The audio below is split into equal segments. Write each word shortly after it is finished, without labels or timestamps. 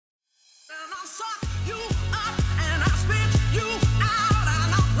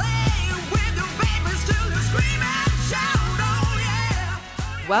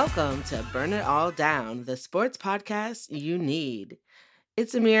Welcome to Burn It All Down, the sports podcast you need.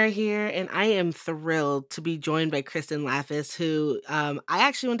 It's Amira here, and I am thrilled to be joined by Kristen Laffis, who I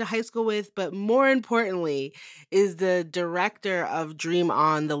actually went to high school with, but more importantly, is the director of Dream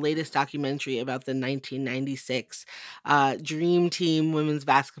On, the latest documentary about the 1996 Dream Team women's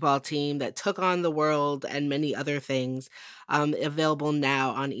basketball team that took on the world and many other things. Available now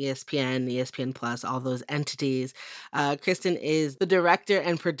on ESPN, ESPN Plus, all those entities. Kristen is the director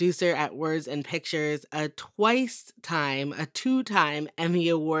and producer at Words and Pictures, a two-time Emmy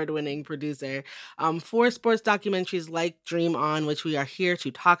Award-winning producer for sports documentaries like Dream On, which we are here to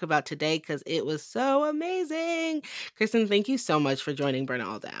talk about today because it was so amazing. Kristen, thank you so much for joining Burn It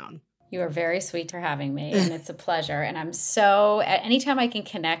All Down. You are very sweet for having me, and it's a pleasure. And I'm anytime I can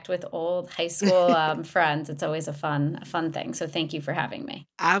connect with old high school friends, it's always a fun thing. So thank you for having me.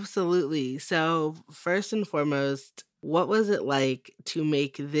 Absolutely. So first and foremost, what was it like to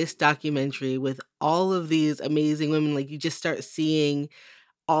make this documentary with all of these amazing women? Like, you just start seeing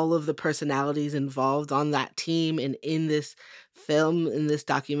all of the personalities involved on that team and in this film, in this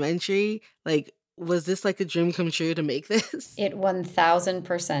documentary. Like, was this like a dream come true to make this? It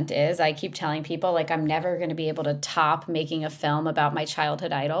 1000% is. I keep telling people, like, I'm never going to be able to top making a film about my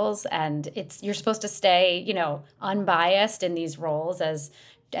childhood idols. And you're supposed to stay, unbiased in these roles as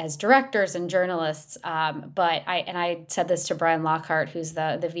directors and journalists. But I said this to Brian Lockhart, who's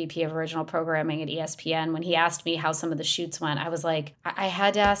the VP of original programming at ESPN, when he asked me how some of the shoots went. I was like, I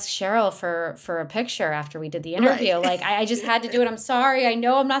had to ask Cheryl for a picture after we did the interview. Right. Like, I just had to do it. I'm sorry. I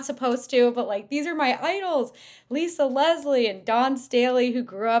know I'm not supposed to, but like, these are my idols. Lisa Leslie and Dawn Staley, who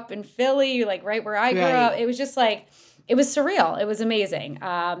grew up in Philly, like right where I grew up. It was just like, it was surreal. It was amazing.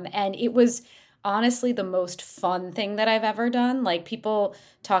 And it was honestly the most fun thing that I've ever done. Like, people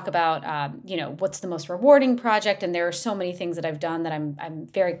talk about, what's the most rewarding project? And there are so many things that I've done that I'm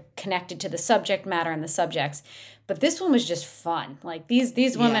very connected to the subject matter and the subjects. But this one was just fun. Like,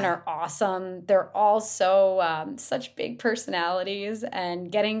 these women are awesome. They're all so such big personalities,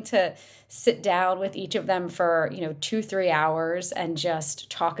 and getting to sit down with each of them for 2-3 hours and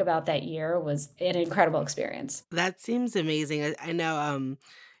just talk about that year was an incredible experience. That seems amazing. I know.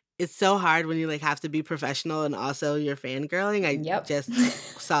 It's so hard when you like have to be professional and also you're fangirling. I just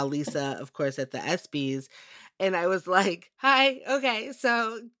saw Lisa, of course, at the ESPYs, and I was like, "Hi, okay."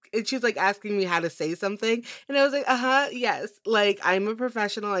 So, and she's like asking me how to say something, and I was like, yes. Like, I'm a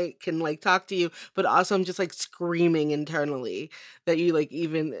professional. I can like talk to you, but also I'm just like screaming internally that you like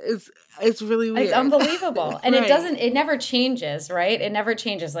even. It's really weird. It's unbelievable, and right. It never changes, right? It never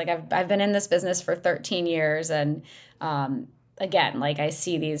changes. Like, I've been in this business for 13 years, and again, like, I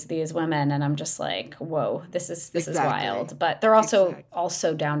see these women and I'm just like, whoa, this is wild. But they're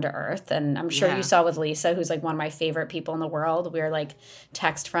also down to earth. And I'm sure you saw with Lisa, who's like one of my favorite people in the world. We're like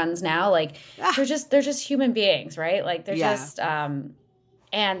text friends now. Like, they're just human beings, right? Like, they're just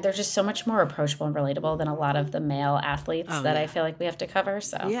and they're just so much more approachable and relatable than a lot of the male athletes I feel like we have to cover.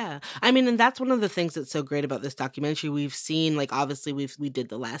 So yeah, I mean, and that's one of the things that's so great about this documentary. We've seen, like, obviously we did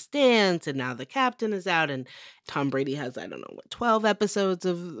The Last Dance, and now The Captain is out, and Tom Brady has, I don't know, 12 episodes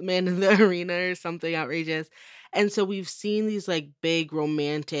of Man in the Arena or something outrageous. And so we've seen these like big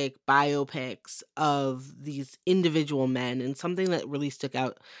romantic biopics of these individual men, and something that really stuck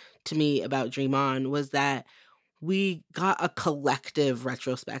out to me about Dream On was that we got a collective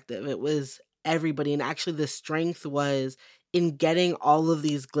retrospective. It was everybody. And actually the strength was in getting all of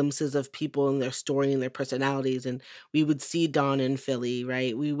these glimpses of people and their story and their personalities. And we would see Dawn in Philly,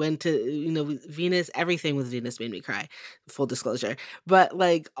 right? We went to, Venus, everything with Venus made me cry, full disclosure. But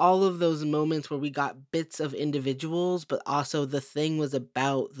like all of those moments where we got bits of individuals, but also the thing was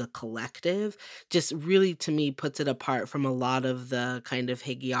about the collective, just really, to me, puts it apart from a lot of the kind of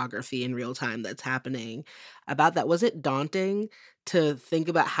hagiography in real time that's happening about that. Was it daunting to think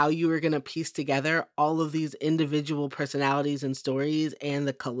about how you were going to piece together all of these individual personalities and stories and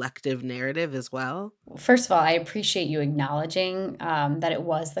the collective narrative as well? First of all, I appreciate you acknowledging that it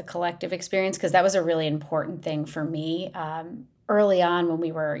was the collective experience, because that was a really important thing for me. Early on, when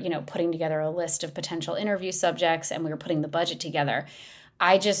we were, putting together a list of potential interview subjects and we were putting the budget together,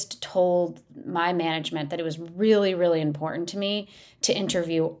 I just told my management that it was really, really important to me to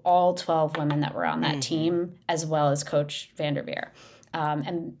interview all 12 women that were on that team, as well as Coach Vanderveer.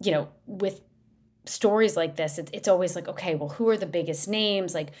 And, with stories like this, it's always like, okay, well, who are the biggest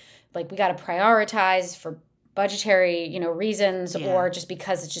names? Like we got to prioritize for budgetary, reasons, or just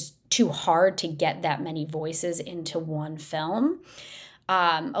because it's just too hard to get that many voices into one film.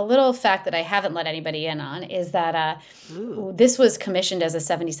 A little fact that I haven't let anybody in on is that Ooh. this was commissioned as a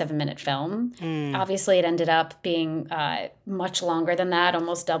 77-minute film. Mm. Obviously, it ended up being much longer than that,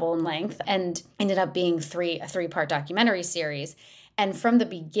 almost double in length, and ended up being a three-part documentary series. And from the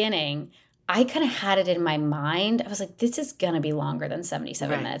beginning, I kind of had it in my mind. I was like, this is going to be longer than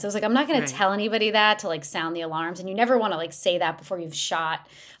 77 Right. minutes. I was like, I'm not going Right. to tell anybody that to like sound the alarms. And you never want to like say that before you've shot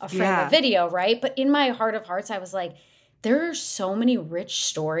a frame Yeah. of video, right? But in my heart of hearts, I was like, there are so many rich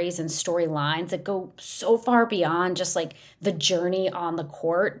stories and storylines that go so far beyond just like the journey on the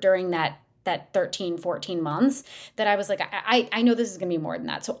court during that 13, 14 months that I was like, I know this is going to be more than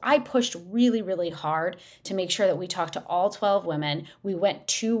that. So I pushed really, really hard to make sure that we talked to all 12 women. We went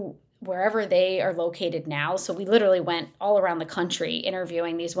to wherever they are located now. So we literally went all around the country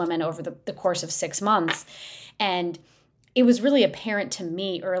interviewing these women over the course of 6 months. And it was really apparent to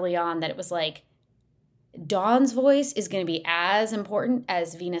me early on that it was like, Dawn's voice is going to be as important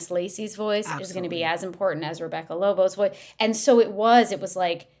as Venus Lacey's voice. Absolutely. Is going to be as important as Rebecca Lobo's voice. And so it was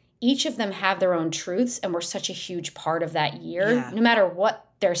like each of them have their own truths and were such a huge part of that year, Yeah. no matter what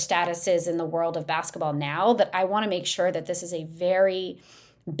their status is in the world of basketball now, that I want to make sure that this is a very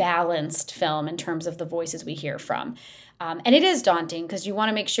balanced film in terms of the voices we hear from. And it is daunting because you want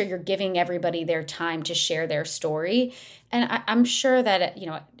to make sure you're giving everybody their time to share their story. And I'm sure that,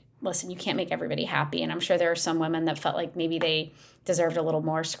 listen, you can't make everybody happy. And I'm sure there are some women that felt like maybe they deserved a little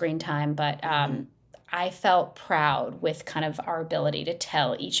more screen time. But I felt proud with kind of our ability to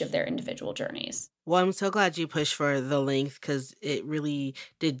tell each of their individual journeys. Well, I'm so glad you pushed for the length because it really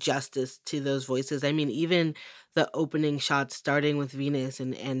did justice to those voices. I mean, even the opening shots starting with Venus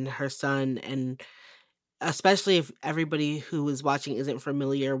and her son, and especially if everybody who is watching isn't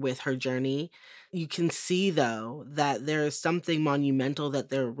familiar with her journey, you can see, though, that there is something monumental that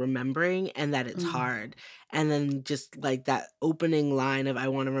they're remembering and that it's hard. And then just like that opening line of I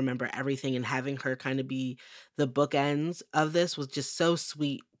want to remember everything and having her kind of be the bookends of this was just so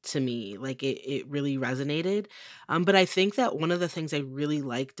sweet to me. Like it really resonated. But I think that one of the things I really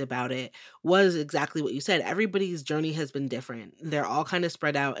liked about it was exactly what you said. Everybody's journey has been different. They're all kind of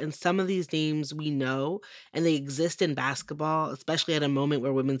spread out. And some of these names we know and they exist in basketball, especially at a moment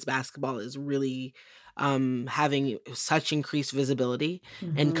where women's basketball is really having such increased visibility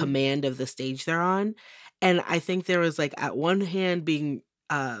and command of the stage they're on. And I think there was like at one hand being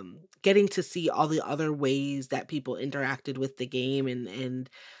getting to see all the other ways that people interacted with the game and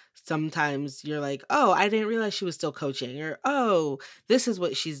sometimes you're like, oh, I didn't realize she was still coaching, or oh, this is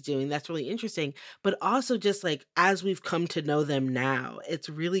what she's doing. That's really interesting. But also just like as we've come to know them now, it's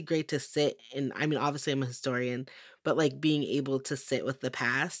really great to sit and I mean, obviously I'm a historian, but like being able to sit with the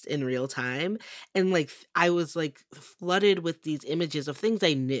past in real time. And like I was like flooded with these images of things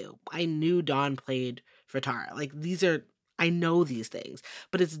I knew. I knew Dawn played for Tara. Like I know these things,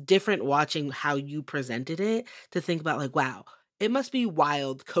 but it's different watching how you presented it to think about like, wow, it must be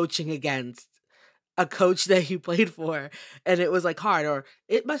wild coaching against a coach that you played for and it was like hard, or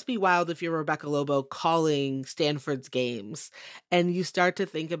it must be wild if you're Rebecca Lobo calling Stanford's games. And you start to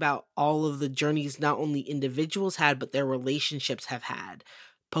think about all of the journeys not only individuals had, but their relationships have had,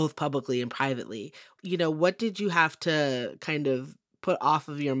 both publicly and privately. What did you have to kind of put off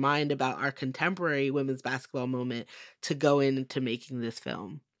of your mind about our contemporary women's basketball moment to go into making this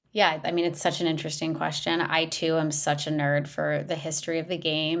film? Yeah, I mean, it's such an interesting question. I, too, am such a nerd for the history of the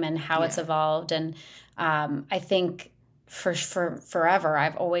game and how it's evolved. And I think for forever,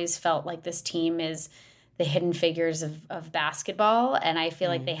 I've always felt like this team is the hidden figures of basketball. And I feel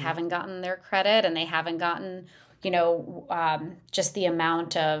like they haven't gotten their credit and they haven't gotten, just the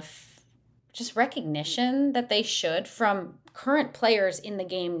amount of just recognition that they should from current players in the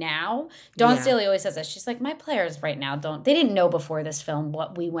game now. Dawn Staley always says that. She's like, my players right now they didn't know before this film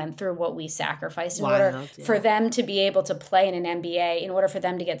what we went through, what we sacrificed in order for them to be able to play in an NBA, in order for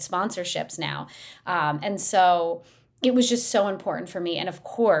them to get sponsorships now. And so it was just so important for me. And of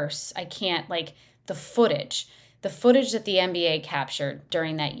course, I can't the footage that the NBA captured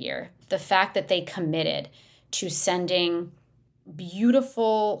during that year, the fact that they committed to sending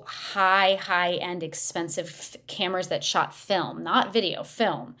beautiful, high-end, expensive cameras that shot film, not video,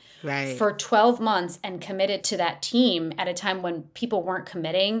 film, right, for 12 months and committed to that team at a time when people weren't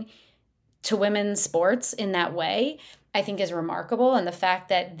committing to women's sports in that way, I think is remarkable. And the fact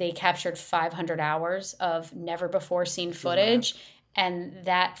that they captured 500 hours of never-before-seen footage, and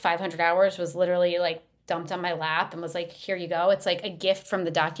that 500 hours was literally dumped on my lap and was like, here you go. It's like a gift from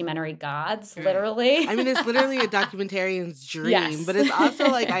the documentary gods, literally. I mean, it's literally a documentarian's dream, but it's also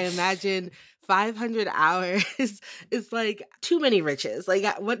I imagine 500 hours is like too many riches.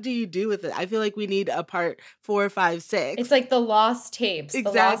 Like, what do you do with it? I feel like we need a part 4, 5, 6. It's like the lost tapes, the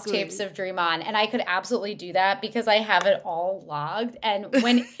lost Exactly. tapes of Dream On. And I could absolutely do that because I have it all logged. And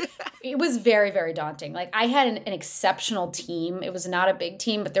when it was very, very daunting. Like I had an exceptional team. It was not a big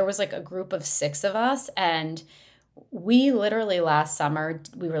team, but there was like a group of 6 of us. And we literally last summer,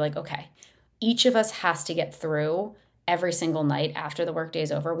 we were like, okay, each of us has to get through every single night after the workday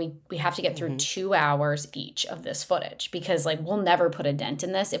is over. We have to get through 2 hours each of this footage because like we'll never put a dent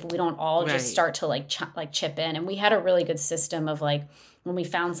in this if we don't all just start to like chip in. And we had a really good system of like when we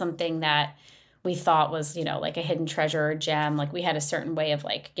found something that we thought was, you know, like a hidden treasure or gem, like we had a certain way of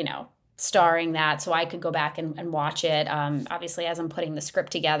like, you know, starring that so I could go back and watch it, obviously as I'm putting the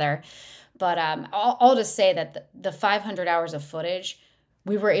script together. But I'll just say that the 500 hours of footage,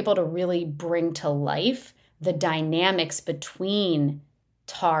 we were able to really bring to life the dynamics between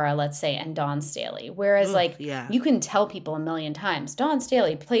Tara, let's say, and Dawn Staley. Whereas, you can tell people a million times, Dawn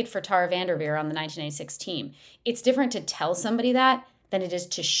Staley played for Tara Vanderveer on the 1996 team. It's different to tell somebody that than it is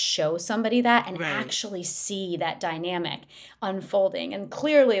to show somebody that and actually see that dynamic unfolding. And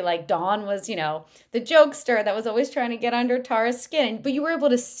clearly, like, Dawn was, you know, the jokester that was always trying to get under Tara's skin. But you were able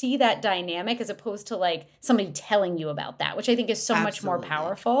to see that dynamic as opposed to, like, somebody telling you about that, which I think is so much more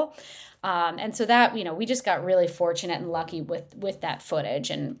powerful. And so that, you know, we just got really fortunate and lucky with that footage.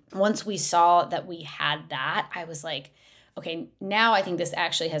 And once we saw that we had that, I was like, okay, now I think this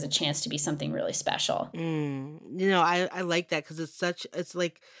actually has a chance to be something really special. You know, I like that because it's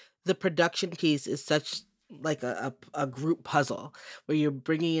like the production piece is such like a group puzzle where you're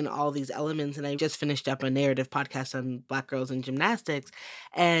bringing in all these elements. And I just finished up a narrative podcast on Black girls in gymnastics.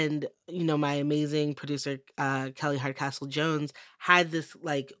 And, you know, my amazing producer, Kelly Hardcastle Jones, had this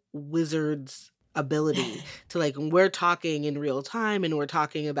like wizard's ability to like, we're talking in real time and we're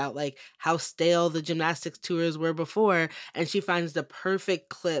talking about like how stale the gymnastics tours were before. And she finds the perfect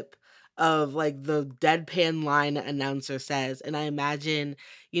clip of like the deadpan line announcer says. And I imagine,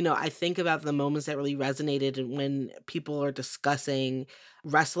 you know, I think about the moments that really resonated when people are discussing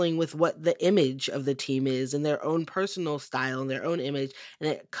wrestling with what the image of the team is and their own personal style and their own image. And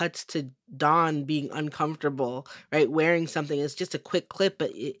it cuts to Dawn being uncomfortable, right? Wearing something. It's just a quick clip,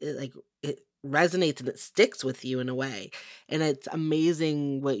 but it resonates and it sticks with you in a way. And it's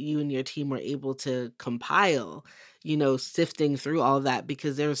amazing what you and your team were able to compile, you know, sifting through all of that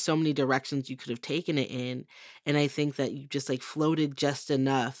because there were so many directions you could have taken it in. And I think that you just like floated just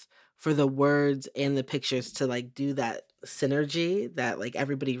enough for the words and the pictures to like do that synergy that like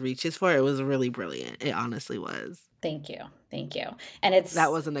everybody reaches for. It was really brilliant. It honestly was. Thank you. And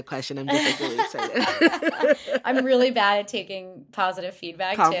that wasn't a question. I'm just like really excited. I'm really bad at taking positive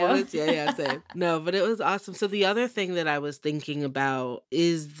feedback compliments. too. Yeah, same. No, but it was awesome. So the other thing that I was thinking about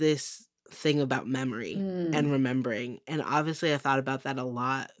is this thing about memory and remembering. And obviously I thought about that a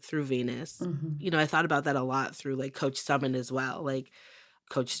lot through Venus. You know, I thought about that a lot through like Coach Summon as well, like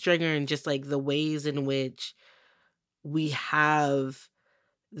Coach Stringer, and just like the ways in which we have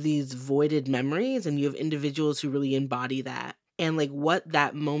these voided memories and you have individuals who really embody that and like what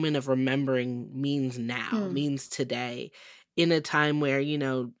that moment of remembering means now, means today in a time where, you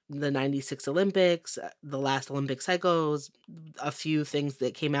know, the 96 Olympics, the last Olympic cycles, a few things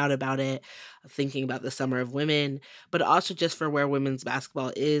that came out about it, thinking about the Summer of Women, but also just for where women's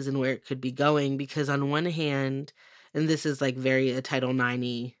basketball is and where it could be going. Because on one hand, and this is like very a Title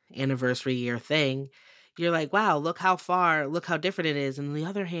 90 anniversary year thing, you're like, wow, look how different it is. And on the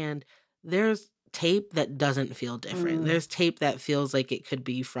other hand, there's tape that doesn't feel different. There's tape that feels like it could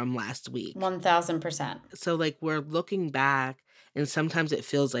be from last week. 1000%. So like we're looking back and sometimes it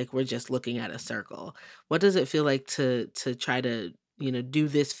feels like we're just looking at a circle. What does it feel like to try to, you know, do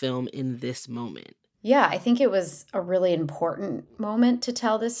this film in this moment? Yeah, I think it was a really important moment to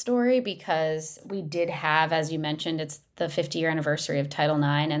tell this story because we did have, as you mentioned, it's the 50-year anniversary of Title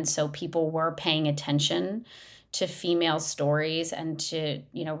IX. And so people were paying attention to female stories and to,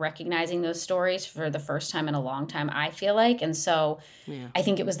 you know, recognizing those stories for the first time in a long time, I feel like. And so I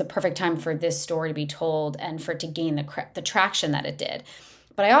think it was the perfect time for this story to be told and for it to gain the traction that it did.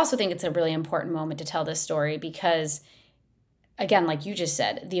 But I also think it's a really important moment to tell this story because, again, like you just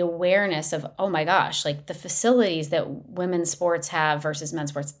said, the awareness of, oh my gosh, like the facilities that women's sports have versus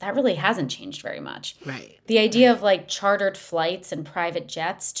men's sports, that really hasn't changed very much. Right. The idea of like chartered flights and private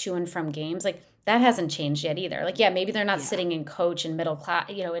jets to and from games, like that hasn't changed yet either. Like, yeah, maybe they're not sitting in coach and middle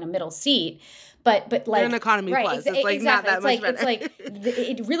class, you know, in a middle seat, but like they're an economy plus. It's like not that much better. It's like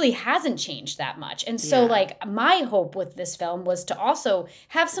it really hasn't changed that much. And so like my hope with this film was to also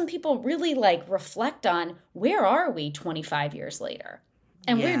have some people really like reflect on where are we 25 years later?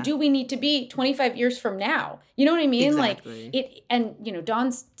 And where Yeah. do we need to be 25 years from now? You know what I mean? Exactly. Like it, and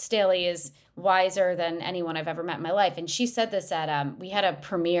Dawn Staley is wiser than anyone I've ever met in my life. And she said this at, we had a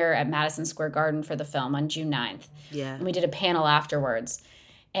premiere at Madison Square Garden for the film on June 9th. Yeah. And we did a panel afterwards.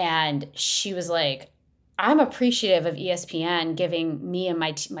 And she was like, I'm appreciative of ESPN giving me and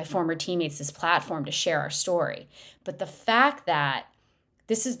my former teammates this platform to share our story. But the fact that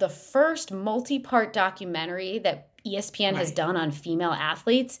this is the first multi-part documentary that ESPN has done on female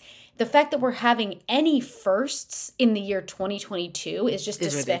athletes, the fact that we're having any firsts in the year 2022 is just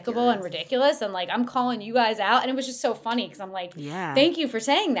despicable and ridiculous. And like, I'm calling you guys out. And it was just so funny because I'm like, thank you for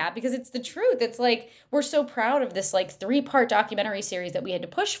saying that, because it's the truth. It's like, we're so proud of this like 3-part documentary series that we had to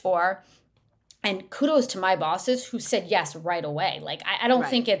push for. And kudos to my bosses who said yes right away. Like, I don't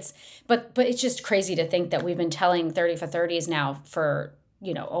think it's, but it's just crazy to think that we've been telling 30 for 30s now for,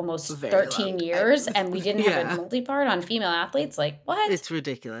 almost 13 years, and we didn't have a multi-part on female athletes. Like, what? It's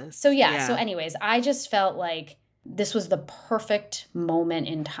ridiculous. So, So anyways, I just felt like this was the perfect moment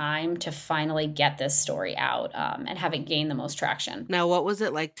in time to finally get this story out and have it gain the most traction. Now, what was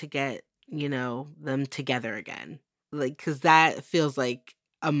it like to get, them together again? Like, because that feels like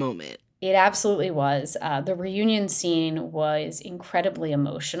a moment. It absolutely was. The reunion scene was incredibly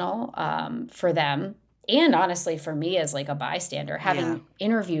emotional for them. And honestly, for me as like a bystander, having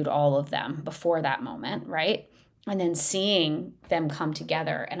interviewed all of them before that moment, right? And then seeing them come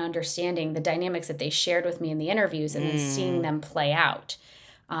together and understanding the dynamics that they shared with me in the interviews and then seeing them play out.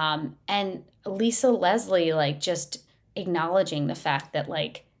 And Lisa Leslie, like, just acknowledging the fact that,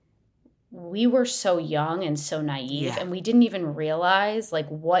 like, we were so young and so naive and we didn't even realize like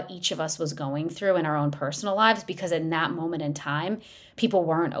what each of us was going through in our own personal lives, because in that moment in time, people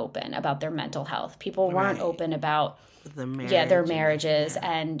weren't open about their mental health. People weren't open about their marriages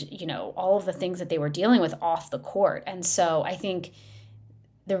and, all of the things that they were dealing with off the court. And so I think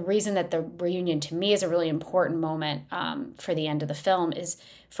the reason that the reunion to me is a really important moment for the end of the film is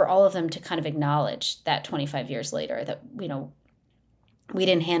for all of them to kind of acknowledge that 25 years later that, we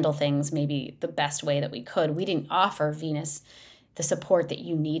didn't handle things maybe the best way that we could. We didn't offer Venus the support that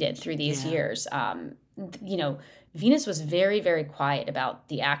you needed through these years. Venus was very, very quiet about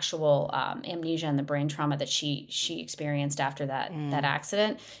the actual amnesia and the brain trauma that she experienced after that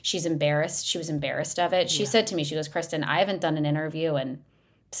accident. She's embarrassed. She was embarrassed of it. She said to me, she goes, Kristen, I haven't done an interview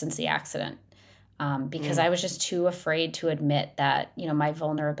since the accident because I was just too afraid to admit that, my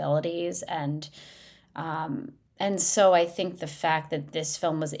vulnerabilities and so I think the fact that this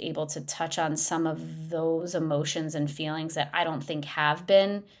film was able to touch on some of those emotions and feelings that I don't think have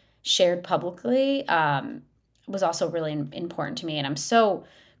been shared publicly was also really important to me. And I'm so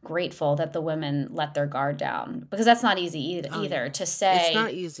grateful that the women let their guard down, because that's not easy either to say. It's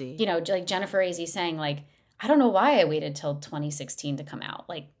not easy. Like Jennifer Azzi saying, like, I don't know why I waited till 2016 to come out.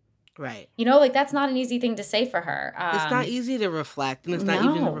 Like, right. Like, that's not an easy thing to say for her. It's not easy to reflect, and it's not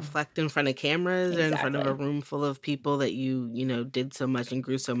even to reflect in front of cameras or in front of a room full of people that you did so much and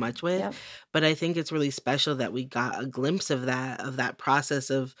grew so much with. Yep. But I think it's really special that we got a glimpse of that process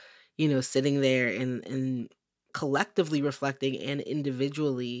of, sitting there and collectively reflecting and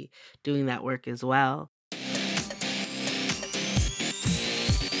individually doing that work as well.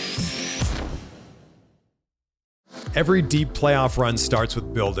 Every deep playoff run starts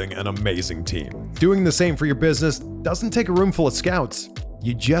with building an amazing team. Doing the same for your business doesn't take a room full of scouts.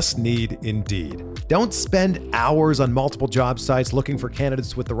 You just need Indeed. Don't spend hours on multiple job sites looking for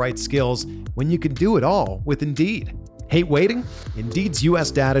candidates with the right skills when you can do it all with Indeed. Hate waiting? Indeed's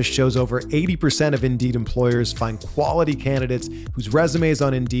US data shows over 80% of Indeed employers find quality candidates whose resumes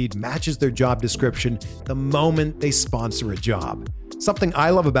on Indeed matches their job description the moment they sponsor a job. Something I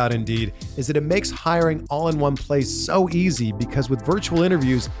love about Indeed is that it makes hiring all in one place so easy, because with virtual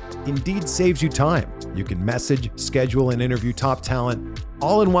interviews, Indeed saves you time. You can message, schedule, and interview top talent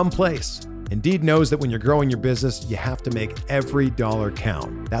all in one place. Indeed knows that when you're growing your business, you have to make every dollar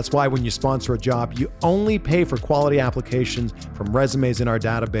count. That's why when you sponsor a job, you only pay for quality applications from resumes in our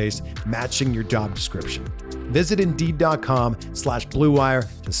database matching your job description. Visit Indeed.com/Blue Wire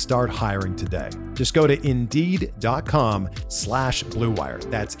to start hiring today. Just go to Indeed.com/Blue Wire.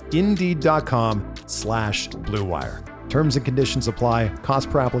 That's Indeed.com/Blue Wire. Terms and conditions apply. Cost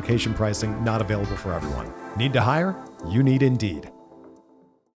per application pricing not available for everyone. Need to hire? You need Indeed.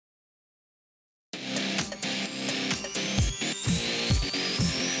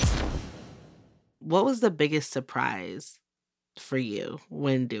 What was the biggest surprise for you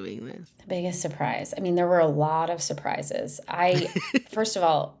when doing this? The biggest surprise? I mean, there were a lot of surprises. First of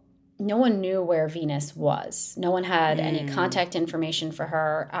all, no one knew where Venus was. No one had any contact information for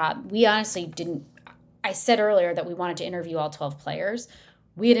her. We honestly didn't. I said earlier that we wanted to interview all 12 players.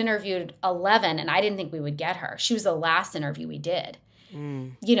 we had interviewed 11 and I didn't think we would get her. She was the last interview we did.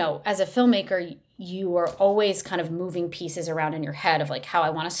 You know, as a filmmaker, you are always kind of moving pieces around in your head of like how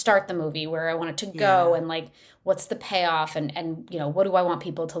I want to start the movie, where I want it to go, and like what's the payoff, and you know, what do I want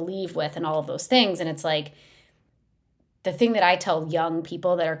people to leave with, and all of those things. And it's like, the thing that I tell young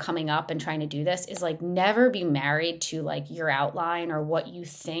people that are coming up and trying to do this is like, never be married to like your outline or what you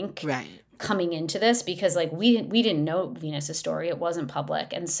think coming into this, because like we didn't know Venus's story. It wasn't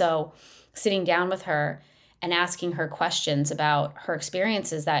public. And so sitting down with her and asking her questions about her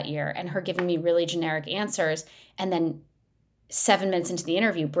experiences that year, and her giving me really generic answers, and then 7 minutes into the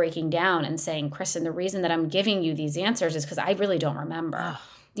interview breaking down and saying, Kristen, the reason that I'm giving you these answers is because I really don't remember.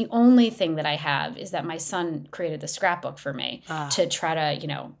 The only thing that I have is that my son created the scrapbook for me to try to, you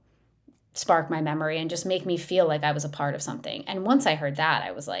know, spark my memory and just make me feel like I was a part of something. And once I heard that,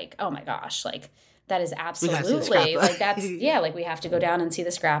 I was like, oh my gosh, like that is absolutely like, that's, like we have to go down and see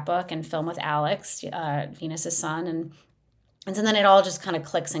the scrapbook and film with Alex, Venus's son. And so then it all just kind of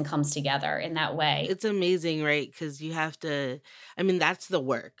clicks and comes together in that way. It's amazing, right? Because you have to, I mean, that's the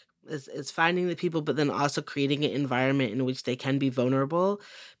work. It's finding the people, but then also creating an environment in which they can be vulnerable,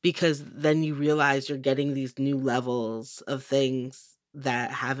 because then you realize you're getting these new levels of things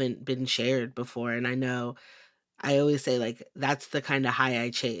that haven't been shared before. And I know I always say, like, that's the kind of high I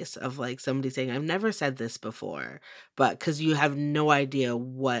chase, of like somebody saying, I've never said this before, but because you have no idea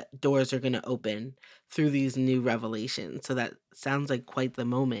what doors are going to open through these new revelations. So that sounds like quite the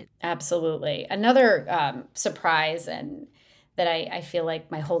moment. Absolutely. Another surprise, and that I feel like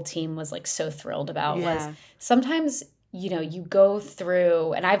my whole team was like so thrilled about, was sometimes, you know, you go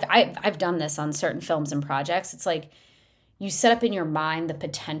through, and I've done this on certain films and projects. It's like, you set up in your mind the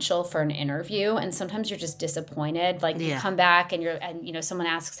potential for an interview, and sometimes you're just disappointed. Like you come back and you know, someone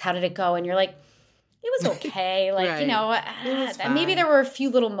asks, how did it go? And you're like, it was okay. Like, you know, maybe there were a few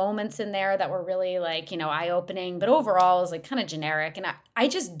little moments in there that were really like, you know, eye-opening, but overall it was like kind of generic. And I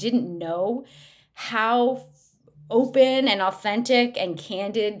just didn't know how open and authentic and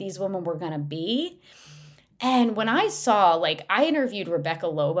candid these women were going to be. And when I saw, like, I interviewed Rebecca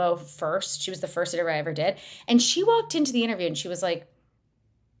Lobo first. She was the first interview I ever did. And she walked into the interview and she was like,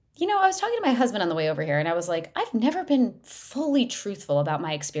 you know, I was talking to my husband on the way over here, and I was like, I've never been fully truthful about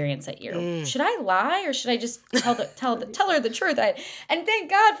my experience that year. Should I lie, or should I just tell her the truth? And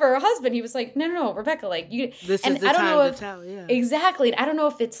thank God for her husband. He was like, no, Rebecca, like, you. This is the time to tell, Exactly. I don't know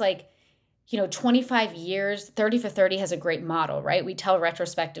if it's like, you know, 25 years, 30 for 30 has a great model, right? We tell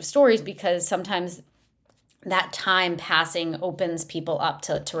retrospective stories because sometimes that time passing opens people up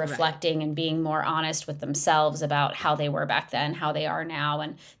to reflecting and being more honest with themselves about how they were back then, how they are now,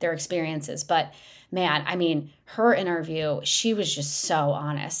 and their experiences. But man, I mean, her interview, she was just so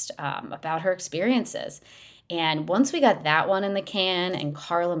honest about her experiences. And once we got that one in the can, and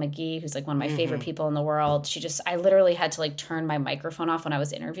Carla McGee, who's like one of my favorite people in the world, I literally had to like turn my microphone off when I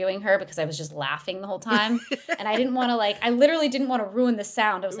was interviewing her because I was just laughing the whole time. And I didn't want to I literally didn't want to ruin the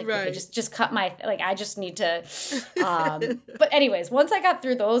sound. I was like, okay, just cut I just need to. But anyways, once I got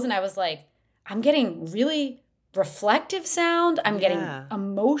through those, and I was like, I'm getting really reflective sound, I'm getting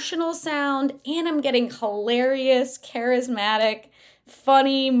emotional sound, and I'm getting hilarious, charismatic,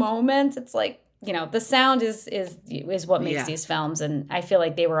 funny moments. It's like, you know, the sound is what makes these films, and I feel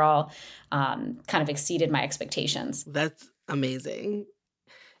like they were all kind of exceeded my expectations. That's amazing.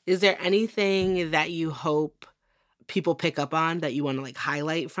 Is there anything that you hope people pick up on that you want to like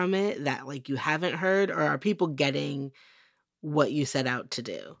highlight from it that like you haven't heard, or are people getting what you set out to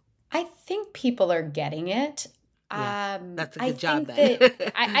do? I think people are getting it. That's a good job then.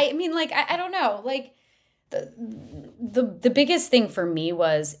 I mean, like, I don't know. Like, the biggest thing for me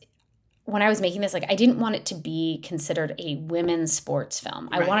was, when I was making this, like, I didn't want it to be considered a women's sports film.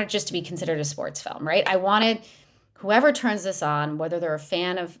 I wanted it just to be considered a sports film, right? I wanted whoever turns this on, whether they're a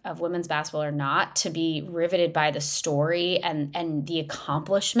fan of women's basketball or not, to be riveted by the story and the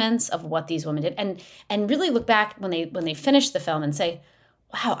accomplishments of what these women did, and really look back when they finish the film and say,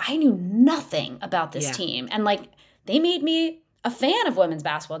 wow, I knew nothing about this team. And like, they made me a fan of women's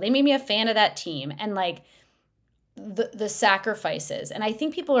basketball. They made me a fan of that team. And like, the sacrifices, and I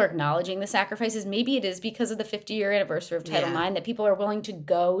think people are acknowledging the sacrifices. Maybe it is because of the 50-year anniversary of Title IX that people are willing to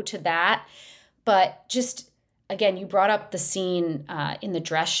go to that. But just, again, you brought up the scene in the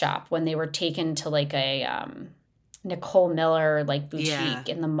dress shop when they were taken to like a Nicole Miller like boutique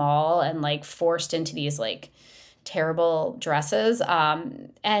in the mall and like forced into these like terrible dresses.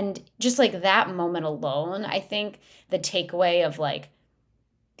 And just like that moment alone, I think the takeaway of like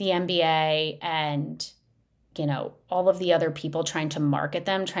the NBA and, you know, all of the other people trying to market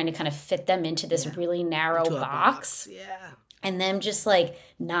them, trying to kind of fit them into this really narrow box. and them just like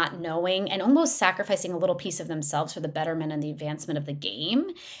not knowing and almost sacrificing a little piece of themselves for the betterment and the advancement of the game,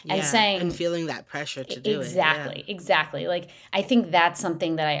 and Yeah, and saying feeling that pressure to do it. Yeah. exactly. Like I think that's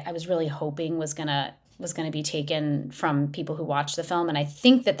something that I was really hoping was gonna be taken from people who watch the film, and I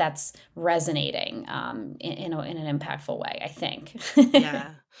think that that's resonating in an impactful way, I think.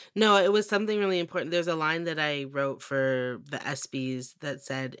 Yeah. No, it was something really important. There's a line that I wrote for the ESPYs that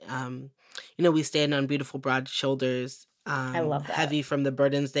said, we stand on beautiful broad shoulders, I love that. heavy from the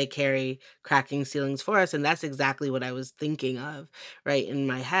burdens they carry, cracking ceilings for us. And that's exactly what I was thinking of, right, in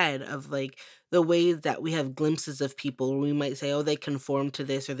my head, of like the ways that we have glimpses of people. We might say, oh, they conformed to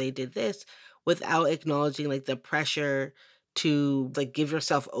this or they did this, without acknowledging like the pressure to like give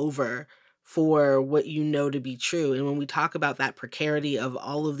yourself over for what you know to be true. And when we talk about that precarity of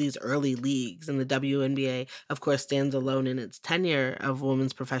all of these early leagues, and the WNBA, of course, stands alone in its tenure of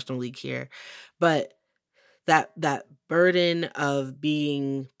women's professional league here, but that burden of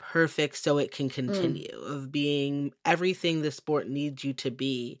being perfect so it can Mm. continue, of being everything the sport needs you to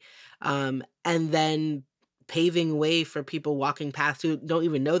be, and then paving way for people walking past who don't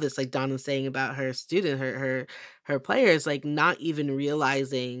even know this, like Donna's saying about her student, her players, like not even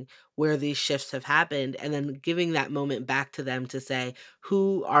realizing where these shifts have happened, and then giving that moment back to them to say,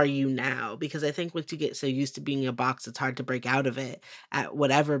 who are you now? Because I think once you get so used to being in a box, it's hard to break out of it at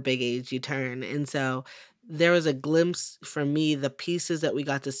whatever big age you turn. And so there was a glimpse for me, the pieces that we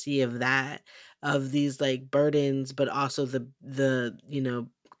got to see of that, of these like burdens, but also the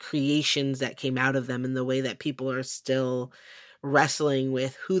creations that came out of them, and the way that people are still wrestling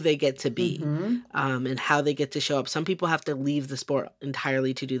with who they get to be, Hmm. and how they get to show up. Some people have to leave the sport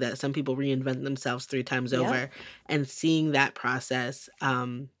entirely to do that. Some people reinvent themselves 3 times Yep. over, and seeing that process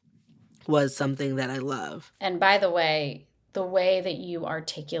was something that I love. And by the way that you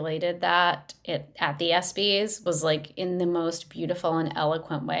articulated that at the ESPYs was like in the most beautiful and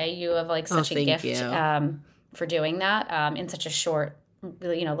eloquent way. You have like Oh, such a thank gift you. for doing that in such a short,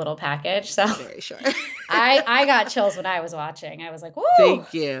 little package. So Very sure. I got chills when I was watching. I was like, woo.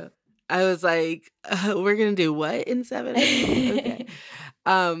 Thank you. I was like, we're gonna do what in 7 minutes? Okay.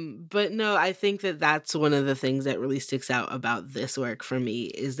 But no, I think that that's one of the things that really sticks out about this work for me,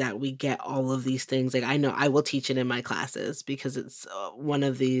 is that we get all of these things. Like I know I will teach it in my classes because it's one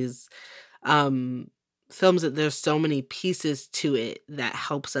of these um films that there's so many pieces to it that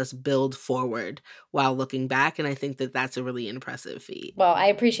helps us build forward while looking back, and I think that that's a really impressive feat. Well, I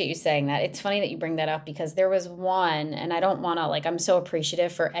appreciate you saying that. It's funny that you bring that up because there was one, and I don't want to like. I'm so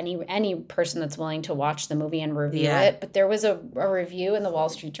appreciative for any person that's willing to watch the movie and review Yeah. it. But there was a review in the Wall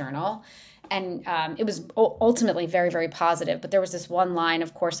Street Journal, and it was ultimately very very positive. But there was this one line.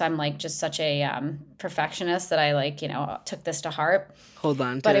 Of course, I'm like just such a perfectionist that I like took this to heart. Hold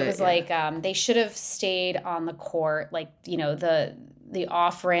on to But it it. was Yeah. like they should have stayed on the court, like the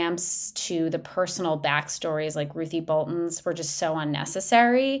off ramps to the personal backstories, like Ruthie Bolton's, were just so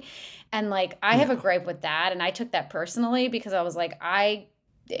unnecessary. And like I have a No. gripe with that, and I took that personally because I was like,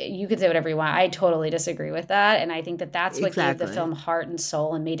 you could say whatever you want. I totally disagree with that, and I think that that's what gave the Exactly. film heart and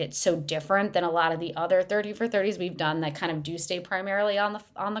soul and made it so different than a lot of the other 30 for 30s we've done that kind of do stay primarily on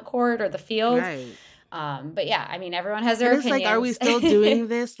the court or the field. Right. But yeah, I mean, everyone has their And it's like, are we opinions. still doing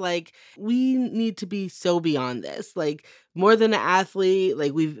this? Like, we need to be so beyond this. Like, more than an athlete.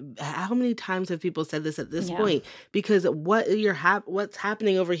 Like, how many times have people said this at this Yeah. point? Because what's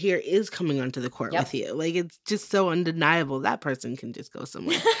happening over here is coming onto the court with Yep. you. Like, it's just so undeniable. That person can just go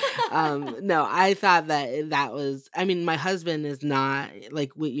somewhere. No, I thought that was, I mean, my husband is not,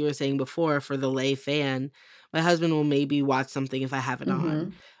 like what you were saying before, for the lay fan. My husband will maybe watch something if I have it on, Hmm.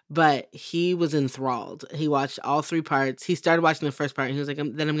 but he was enthralled. He watched all 3 parts. He started watching the first part and he was like,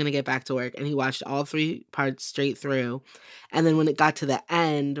 then I'm going to get back to work. And he watched all 3 parts straight through. And then when it got to the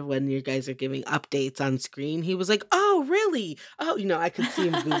end, when you guys are giving updates on screen, he was like, oh, really? Oh, I could see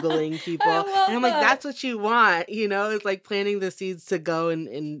him Googling people. I And love I'm like, that. that's what you want. It's like planting the seeds to go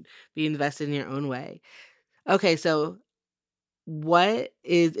and be invested in your own way. Okay, so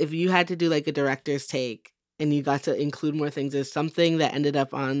if you had to do like a director's take and you got to include more things, is something that ended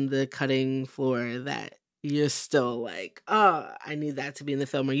up on the cutting floor that you're still like, oh, I need that to be in the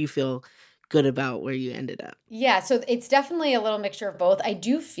film, or you feel good about where you ended up? Yeah, so it's definitely a little mixture of both. I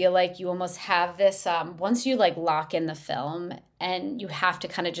do feel like you almost have this once you like lock in the film and you have to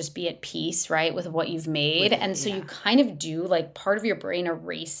kind of just be at peace, right, with what you've made. With And it, so you yeah. kind of do like part of your brain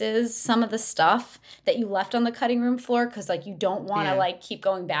erases some of the stuff that you left on the cutting room floor because like you don't want to Yeah. like keep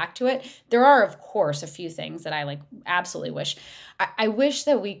going back to it. There are, of course, a few things that I like absolutely wish. I wish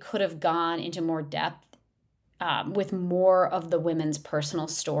that we could have gone into more depth with more of the women's personal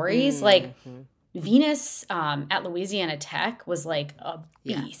stories. Like, Mhm. Venus at Louisiana Tech was like a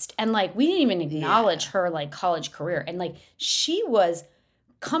beast. And like we didn't even acknowledge her like college career. And like she was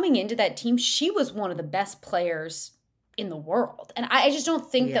coming into that team, she was one of the best players in the world. And I just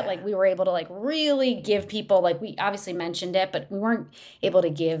don't think that like we were able to like really give people, like we obviously mentioned it, but we weren't able to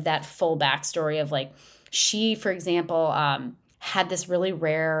give that full backstory of like she, for example, had this really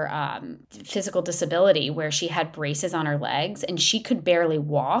rare physical disability where she had braces on her legs and she could barely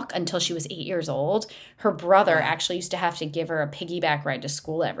walk until she was 8 years old. Her brother actually used to have to give her a piggyback ride to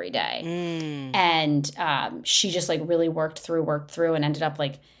school every day. And she just like really worked through and ended up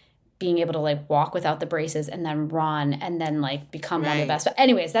like being able to like walk without the braces and then run and then like become one of the best. But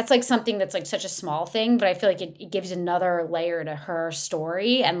anyways, that's like something that's like such a small thing, but I feel like it gives another layer to her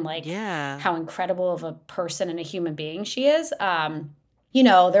story and like how incredible of a person and a human being she is. You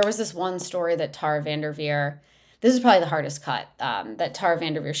know, there was this one story that Tara VanDerveer, this is probably the hardest cut, that Tara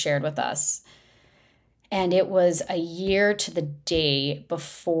VanDerveer shared with us. And it was a year to the day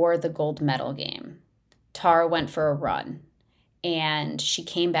before the gold medal game. Tara went for a run. And she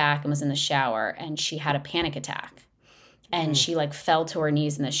came back and was in the shower and she had a panic attack. And she like fell to her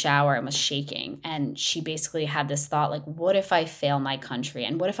knees in the shower and was shaking. And she basically had this thought like, what if I fail my country?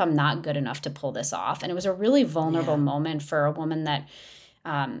 And what if I'm not good enough to pull this off? And it was a really vulnerable moment for a woman that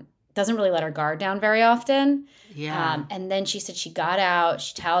doesn't really let her guard down very often. And then she said she got out,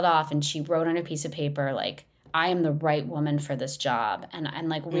 she toweled off and she wrote on a piece of paper like, I am the right woman for this job. And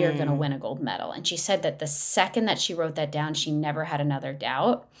like, we are going to win a gold medal. And she said that the second that she wrote that down, she never had another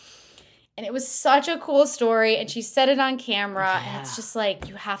doubt. And it was such a cool story. And she said it on camera. And it's just like,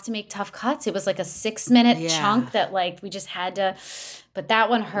 you have to make tough cuts. It was like a 6-minute chunk that like, we just had to, but that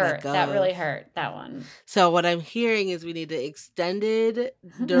one hurt. That really hurt, that one. So what I'm hearing is we need an extended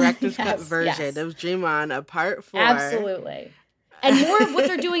director's cut version of Dream On, a part 4. Absolutely. And more of what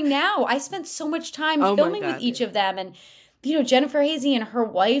they're doing now. I spent so much time filming with each of them. And, you know, Jennifer Hazey and her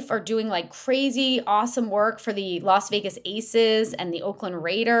wife are doing like crazy, awesome work for the Las Vegas Aces and the Oakland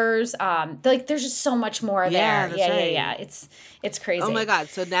Raiders. Like there's just so much more there. Yeah. It's crazy. Oh my God.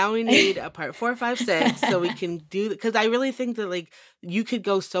 So now we need a part 4, 5, 6 so we can do, because I really think that like you could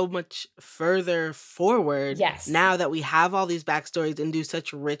go so much further forward now that we have all these backstories and do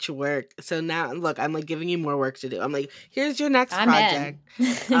such rich work. So now, look, I'm like giving you more work to do. I'm like, here's your next project.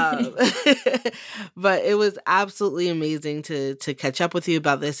 But it was absolutely amazing to catch up with you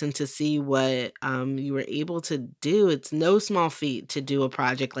about this and to see what you were able to do. It's no small feat to do a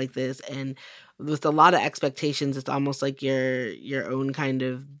project like this. And with a lot of expectations, it's almost like your own kind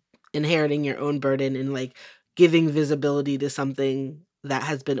of inheriting your own burden and like giving visibility to something that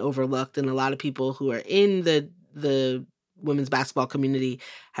has been overlooked. And a lot of people who are in the women's basketball community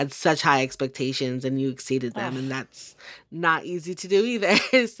had such high expectations and you exceeded them. And that's not easy to do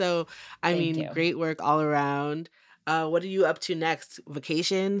either. So, I mean, great work all around. What are you up to next?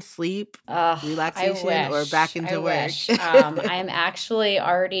 Vacation, sleep, relaxation, or back into work? I am actually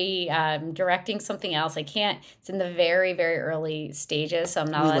already directing something else. I can't. It's in the very, very early stages, so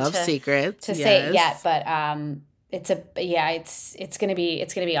I'm not allowed to say it yet. But it's gonna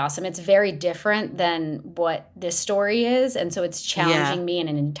be awesome. It's very different than what this story is, and so it's challenging me in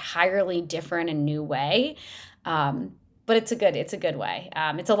an entirely different and new way. But it's a good way.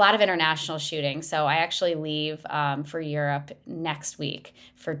 It's a lot of international shooting. So I actually leave for Europe next week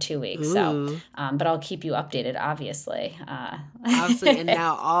for 2 weeks. Ooh. So, but I'll keep you updated, obviously. Obviously. And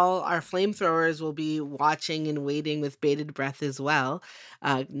now all our flamethrowers will be watching and waiting with bated breath as well.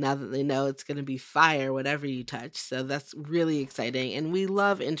 Now that they know it's going to be fire, whatever you touch. So that's really exciting. And we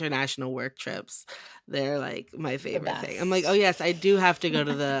love international work trips. They're like my favorite thing. I'm like, oh yes, I do have to go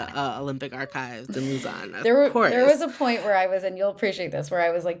to the Olympic Archives in Luzon. There was a point where I was, and you'll appreciate this, where I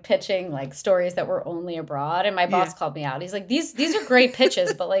was like pitching like stories that were only abroad, and my boss called me out. He's like, these are great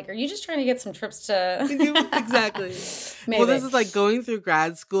pitches, but like, are you just trying to get some trips to? Exactly. Maybe. Well, this is like going through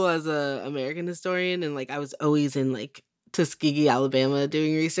grad school as a American historian, and like I was always in like Tuskegee, Alabama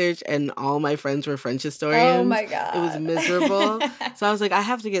doing research, and all my friends were French historians. Oh my God. It was miserable. So I was like, I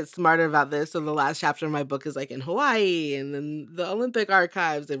have to get smarter about this. So the last chapter of my book is like in Hawaii and then the Olympic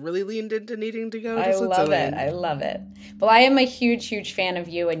archives. They really leaned into needing to go to Switzerland. I love it. Well, I am a huge, huge fan of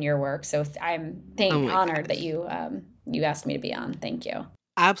you and your work. So I'm honored that you asked me to be on. Thank you.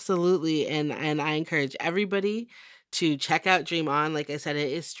 Absolutely. And I encourage everybody to check out Dream On. Like I said, it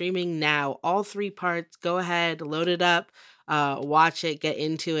is streaming now. All 3 parts. Go ahead, load it up, watch it, get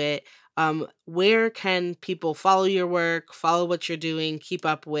into it. Where can people follow your work, follow what you're doing, keep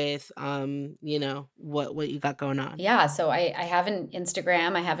up with, what you got going on? Yeah, so I have an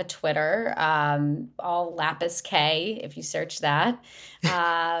Instagram, I have a Twitter, all Lapis K if you search that.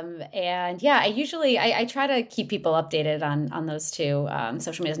 And yeah, I try to keep people updated on those two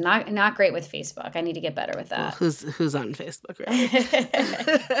social medias. Not great with Facebook. I need to get better with Well, that. who's on Facebook,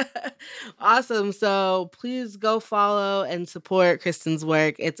 right? Awesome. So please go follow and support Kristen's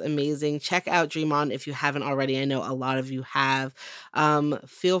work. It's amazing. Check out Dream On if you haven't already. I know a lot of you have.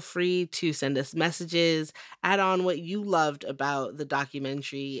 Feel free to send us messages, add on what you loved about the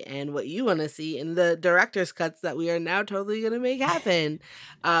documentary and what you want to see in the director's cuts that we are now totally going to make happen.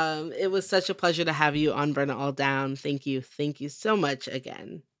 It was such a pleasure to have you on Burn It All Down. Thank you. Thank you so much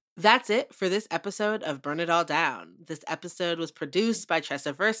again. That's it for this episode of Burn It All Down. This episode was produced by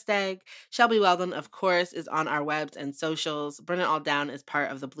Tressa Versteg. Shelby Weldon, of course, is on our webs and socials. Burn It All Down is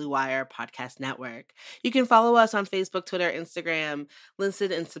part of the Blue Wire podcast network. You can follow us on Facebook, Twitter, Instagram,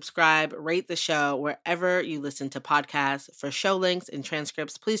 listen and subscribe, rate the show wherever you listen to podcasts. For show links and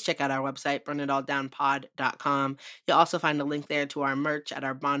transcripts, please check out our website, burnitalldownpod.com. You'll also find a link there to our merch at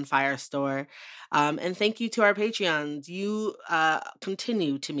our Bonfire store. And thank you to our Patreons. You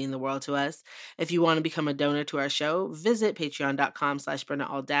continue to mean the world to us. If you want to become a donor to our show, visit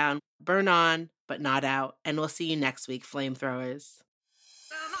patreon.com/burnitalldown. Burn on, but not out. And we'll see you next week, flamethrowers.